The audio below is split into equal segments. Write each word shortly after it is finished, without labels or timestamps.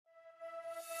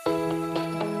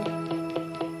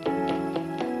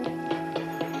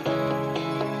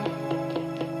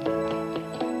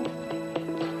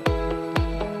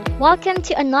Welcome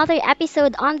to another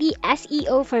episode on the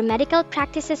SEO for Medical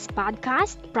Practices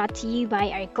podcast, brought to you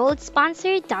by our gold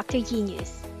sponsor, Dr.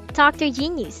 Genius. Dr.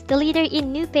 Genius, the leader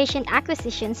in new patient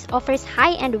acquisitions, offers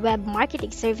high-end web marketing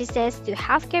services to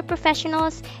healthcare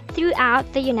professionals throughout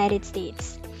the United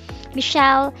States.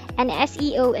 Michelle, an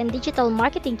SEO and digital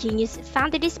marketing genius,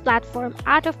 founded this platform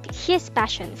out of his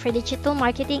passion for digital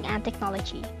marketing and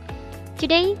technology.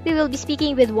 Today, we will be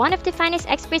speaking with one of the finest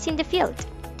experts in the field.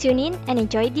 Tune in and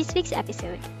enjoy this week's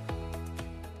episode.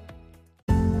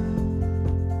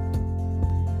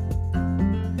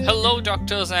 Hello,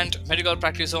 doctors and medical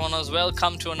practice owners.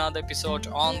 Welcome to another episode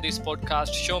on this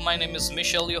podcast show. My name is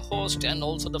Michelle, your host and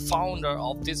also the founder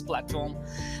of this platform.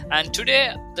 And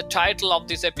today, the title of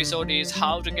this episode is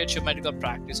How to Get Your Medical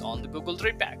Practice on the Google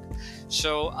 3-Pack.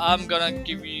 So I'm gonna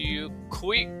give you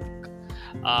quick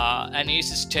and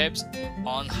easy steps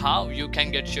on how you can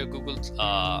get your Google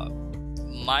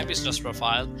My Business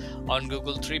profile on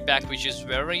Google 3-Pack, which is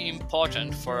very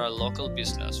important for a local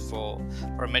business, for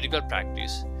a medical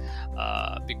practice,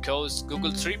 because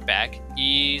Google 3-Pack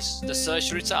is the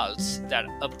search results that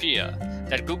appear,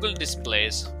 that Google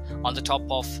displays on the top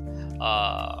of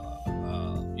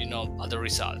other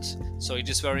results. So it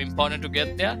is very important to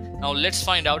get there. Now let's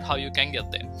find out how you can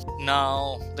get there.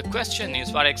 Now the question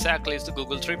is, what exactly is the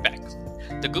Google 3-Pack?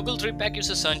 The Google 3-Pack is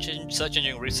a search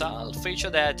engine result feature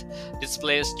that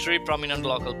displays 3 prominent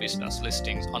local business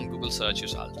listings on Google search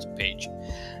results page.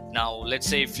 Now, let's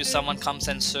say if someone comes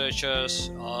and searches,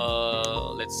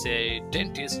 let's say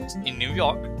dentist in New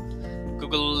York,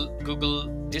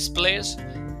 Google displays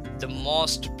the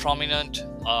most prominent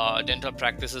dental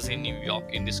practices in New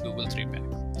York in this Google 3-Pack.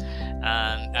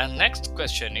 And next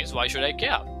question is, why should I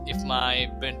care if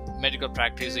my medical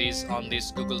practice is on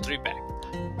this Google 3-Pack?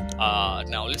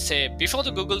 Now let's say before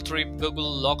the Google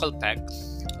local pack,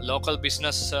 local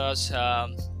businesses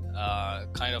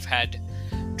kind of had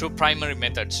 2 primary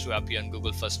methods to appear on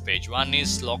Google first page. One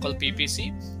is local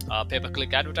PPC,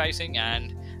 pay-per-click advertising,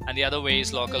 and the other way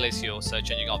is local SEO,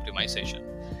 search engine optimization.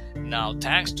 Now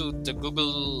thanks to the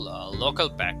Google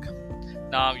local pack,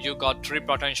 now you got 3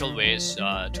 potential ways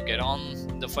to get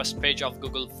on the first page of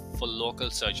Google for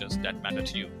local searches that matter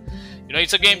to you.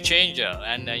 It's a game changer,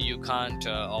 and you can't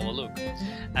overlook.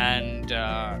 And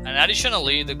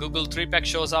additionally, the Google 3-Pack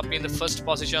shows up in the first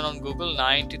position on Google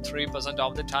 93%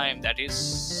 of the time. That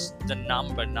is the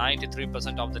number,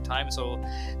 93% of the time. So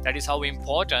that is how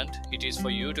important it is for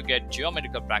you to get your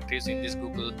medical practice in this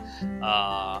Google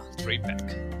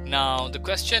 3-Pack. Now the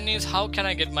question is, how can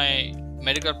I get my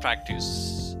medical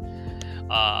practice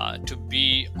to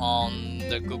be on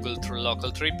the Google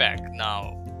local 3-Pack?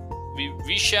 Now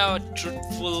we share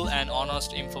truthful and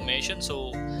honest information,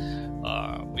 so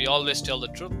we always tell the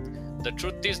truth. The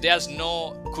truth is, there's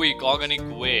no quick organic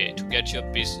way to get your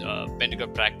medical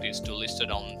practice to listed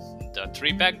on the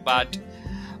 3-Pack, but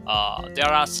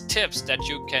there are steps that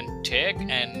you can take,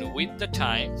 and with the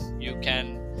time you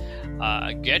can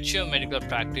get your medical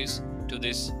practice to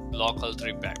this local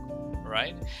 3-Pack,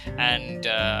 right? And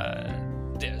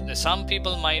some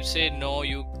people might say, no,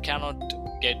 you cannot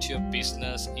get your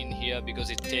business in here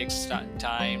because it takes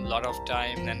time, lot of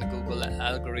time, and Google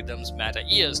algorithms matter.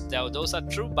 Yes, those are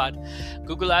true, but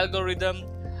Google algorithm,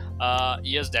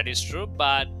 yes, that is true.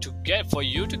 But for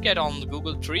you to get on the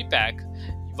Google 3-Pack,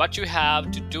 what you have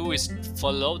to do is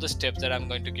follow the steps that I'm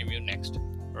going to give you next.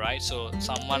 Right? So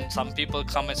some people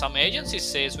come, and some agencies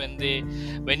says when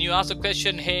you ask the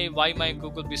question, hey, why my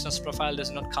Google business profile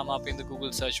does not come up in the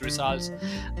Google search results,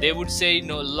 they would say,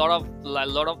 no, a lot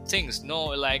of things. No,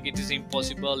 like it is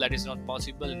impossible, that is not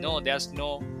possible. No, there's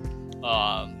no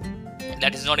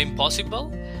that is not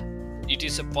impossible. It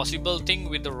is a possible thing.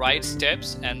 With the right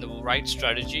steps and the right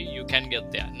strategy, you can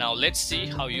get there. Now let's see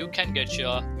how you can get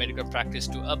your medical practice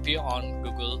to appear on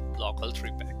Google local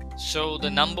 3-Pack. So the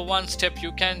number 1 step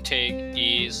you can take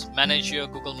is manage your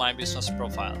Google My Business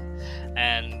profile.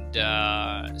 And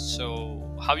so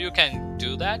how you can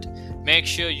do that? Make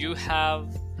sure you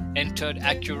have entered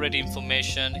accurate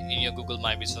information in your Google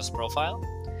My Business profile.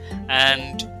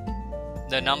 And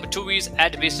the number 2 is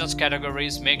add business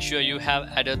categories. Make sure you have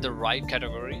added the right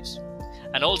categories.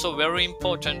 And also very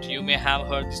important, you may have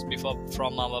heard this before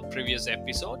from our previous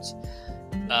episodes,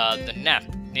 the NAP,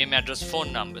 name, address,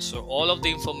 phone number. So all of the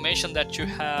information that you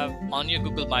have on your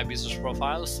Google My Business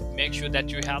profiles, make sure that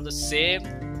you have the same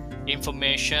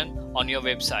information on your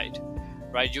website,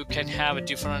 right? You can have a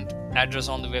different address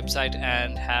on the website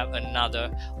and have another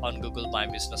on Google My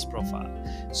Business profile.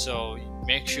 So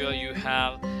make sure you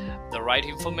have the right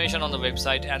information on the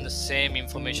website and the same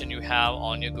information you have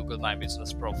on your Google My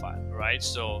Business profile, right?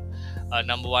 So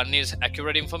Number one is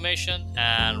accurate information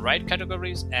and right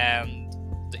categories, and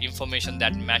the information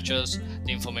that matches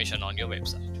the information on your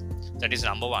website. That is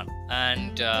number one.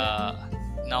 And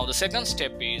now the second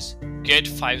step is get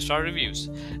 5-star reviews.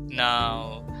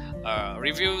 Now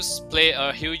reviews play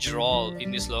a huge role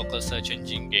in this local search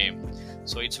engine game.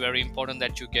 So it's very important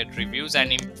that you get reviews,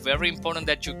 and very important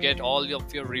that you get all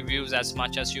of your reviews as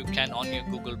much as you can on your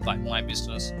Google My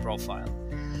Business profile.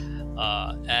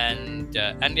 And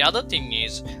the other thing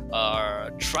is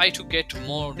try to get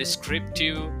more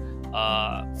descriptive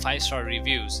 5-star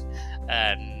reviews.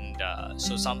 And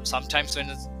so sometimes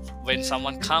when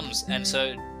someone comes and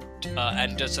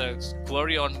does a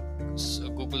query on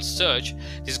Google search,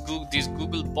 these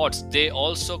Google bots, they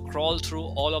also crawl through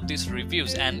all of these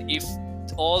reviews, and if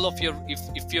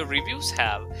your reviews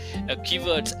have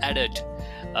keywords added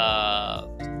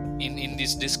in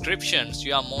these descriptions,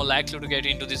 you are more likely to get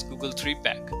into this Google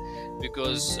 3-pack,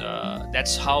 because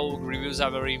that's how reviews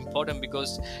are very important,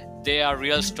 because they are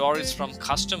real stories from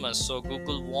customers. So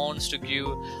Google wants to give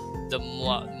the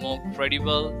more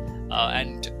credible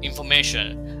and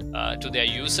information to their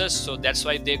users. So that's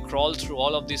why they crawl through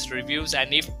all of these reviews,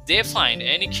 and if they find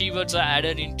any keywords are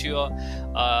added into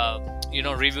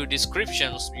your review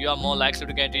descriptions, you are more likely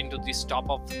to get into this top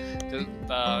of the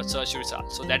search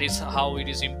results. So that is how it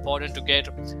is important to get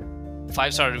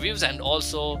 5-star reviews, and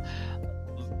also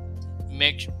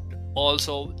make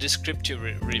descriptive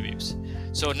reviews.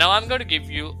 So now I'm going to give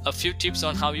you a few tips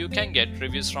on how you can get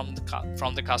reviews from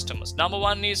the customers. Number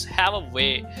one is have a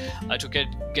way to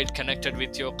get connected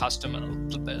with your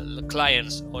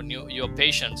clients or your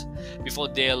patients before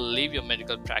they'll leave your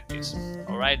medical practice.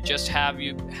 All right, just have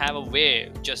a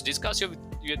way, just discuss with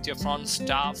your front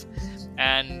staff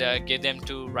and get them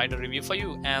to write a review for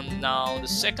you. And now the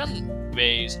second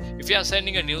way is, if you are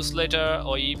sending a newsletter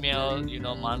or email,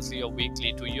 monthly or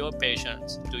weekly to your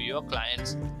patients, to your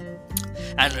clients,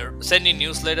 and sending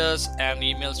newsletters and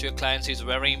emails to your clients is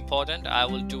very important. I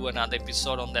will do another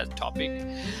episode on that topic.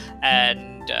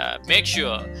 And make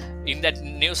sure in that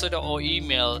newsletter or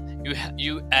email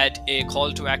you add a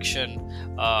call to action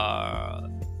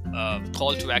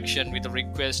with a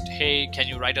request, hey, can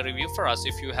you write a review for us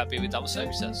if you're happy with our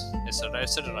services, etc.,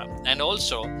 etc. And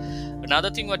also another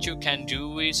thing what you can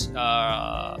do is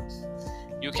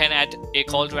you can add a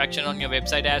call to action on your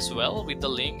website as well with the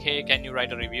link, hey, can you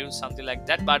write a review, something like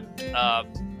that. But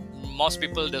most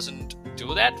people doesn't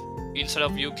do that. Instead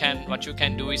of what you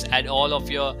can do is add all of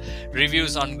your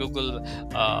reviews on Google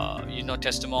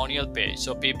testimonial page,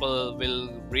 so people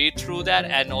will read through that,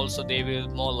 and also they are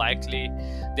more likely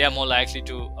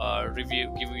to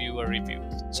give you a review.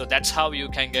 So that's how you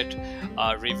can get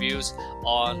reviews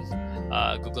on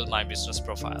Google My Business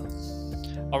profile.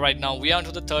 All right, now we are on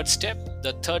to the third step.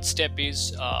 The third step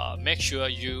is make sure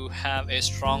you have a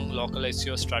strong local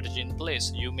SEO strategy in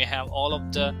place. You may have all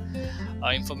of the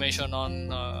information on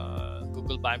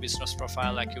Google My Business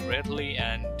profile accurately,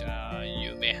 and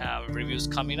you may have reviews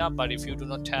coming up, but if you do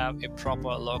not have a proper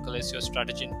local SEO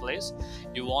strategy in place,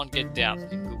 you won't get them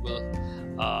in Google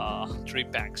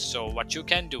 3-pack. So what you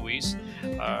can do is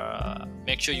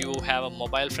make sure you have a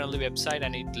mobile friendly website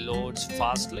and it loads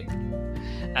fastly,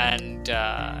 and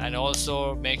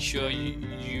also make sure you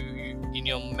in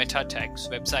your meta tags,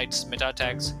 websites meta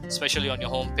tags, especially on your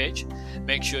home page,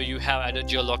 make sure you have added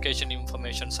geolocation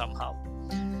information somehow.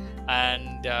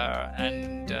 And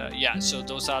so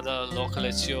those are the local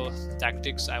SEO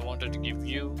tactics I wanted to give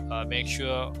you. Make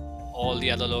sure all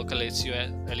the other local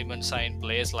SEO elements are in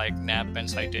place, like NAP and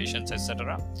citations,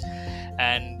 etc.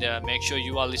 And make sure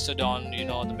you are listed on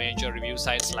the major review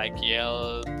sites like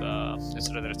Yelp,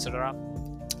 etc.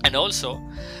 And also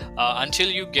until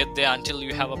you get there, until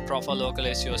you have a proper local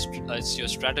SEO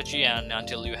strategy, and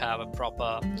until you have a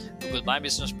proper Google My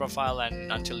Business profile,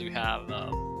 and until you have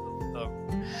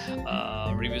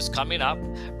reviews coming up,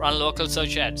 run local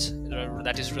search ads.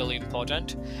 That is really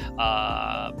important.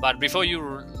 But before you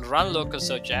run local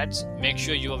search ads, make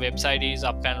sure your website is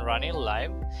up and running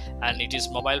live, and it is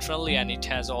mobile friendly, and it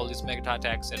has all these meta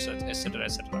tags, etc.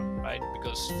 Right?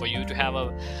 Because for you to have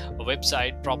a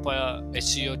website, proper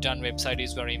SEO done website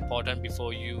is very important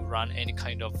before you run any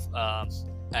kind of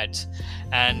ads.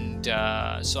 And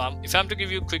if I'm to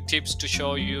give you quick tips to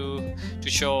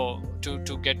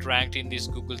get ranked in this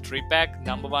Google 3-pack,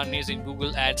 number one is in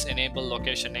Google Ads enable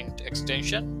location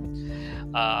extension.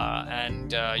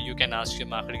 And you can ask your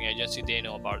marketing agency, they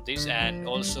know about this. And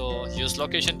also use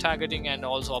location targeting, and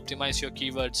also optimize your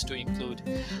keywords to include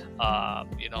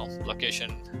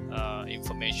location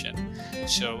information.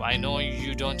 So I know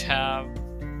you don't have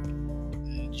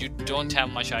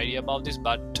much idea about this,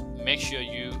 but make sure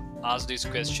you ask this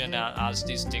question and ask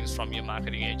these things from your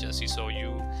marketing agency, so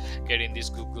you get in this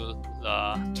Google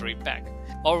 3-pack.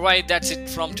 All right, that's it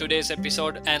from today's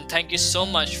episode, and thank you so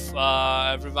much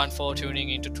everyone for tuning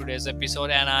into today's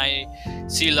episode. And I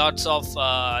see lots of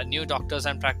new doctors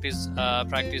and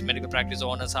medical practice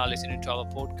owners are listening to our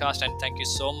podcast, and thank you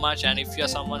so much. And if you're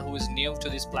someone who is new to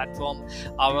this platform,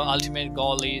 our ultimate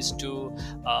goal is to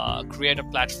create a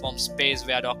platform space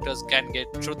where doctors can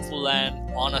get truthful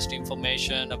and honest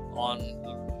information on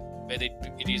whether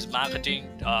it is marketing,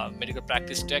 medical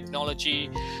practice technology,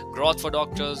 growth for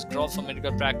doctors, growth for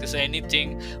medical practice,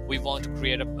 anything. We want to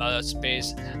create a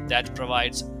space that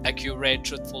provides accurate,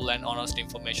 truthful, and honest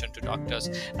information to doctors.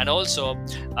 And also,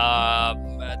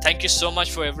 thank you so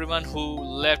much for everyone who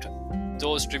left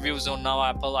those reviews on our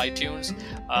Apple iTunes.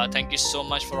 Thank you so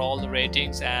much for all the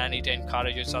ratings, and it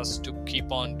encourages us to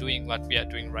keep on doing what we are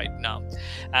doing right now.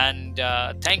 And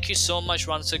thank you so much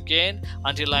once again.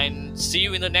 Until I see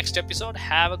you in the next episode,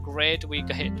 have a great week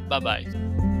ahead. Bye-bye.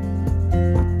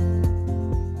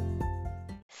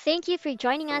 Thank you for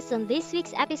joining us on this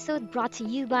week's episode, brought to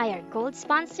you by our gold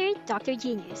sponsor, Dr.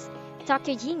 Genius.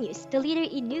 Dr. Genius, the leader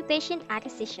in new patient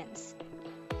acquisitions.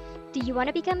 Do you want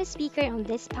to become a speaker on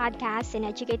this podcast and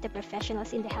educate the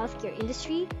professionals in the healthcare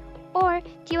industry? Or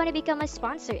do you want to become a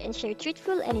sponsor and share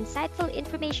truthful and insightful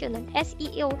information on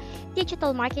SEO,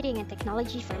 digital marketing, and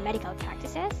technology for medical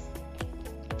practices?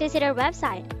 Visit our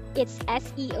website. It's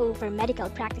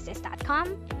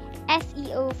seoformedicalpractices.com,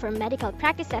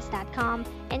 seoformedicalpractices.com,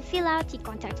 and fill out the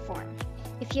contact form.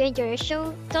 If you enjoy our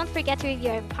show, don't forget to review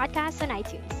our podcast on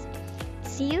iTunes.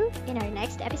 See you in our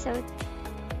next episode.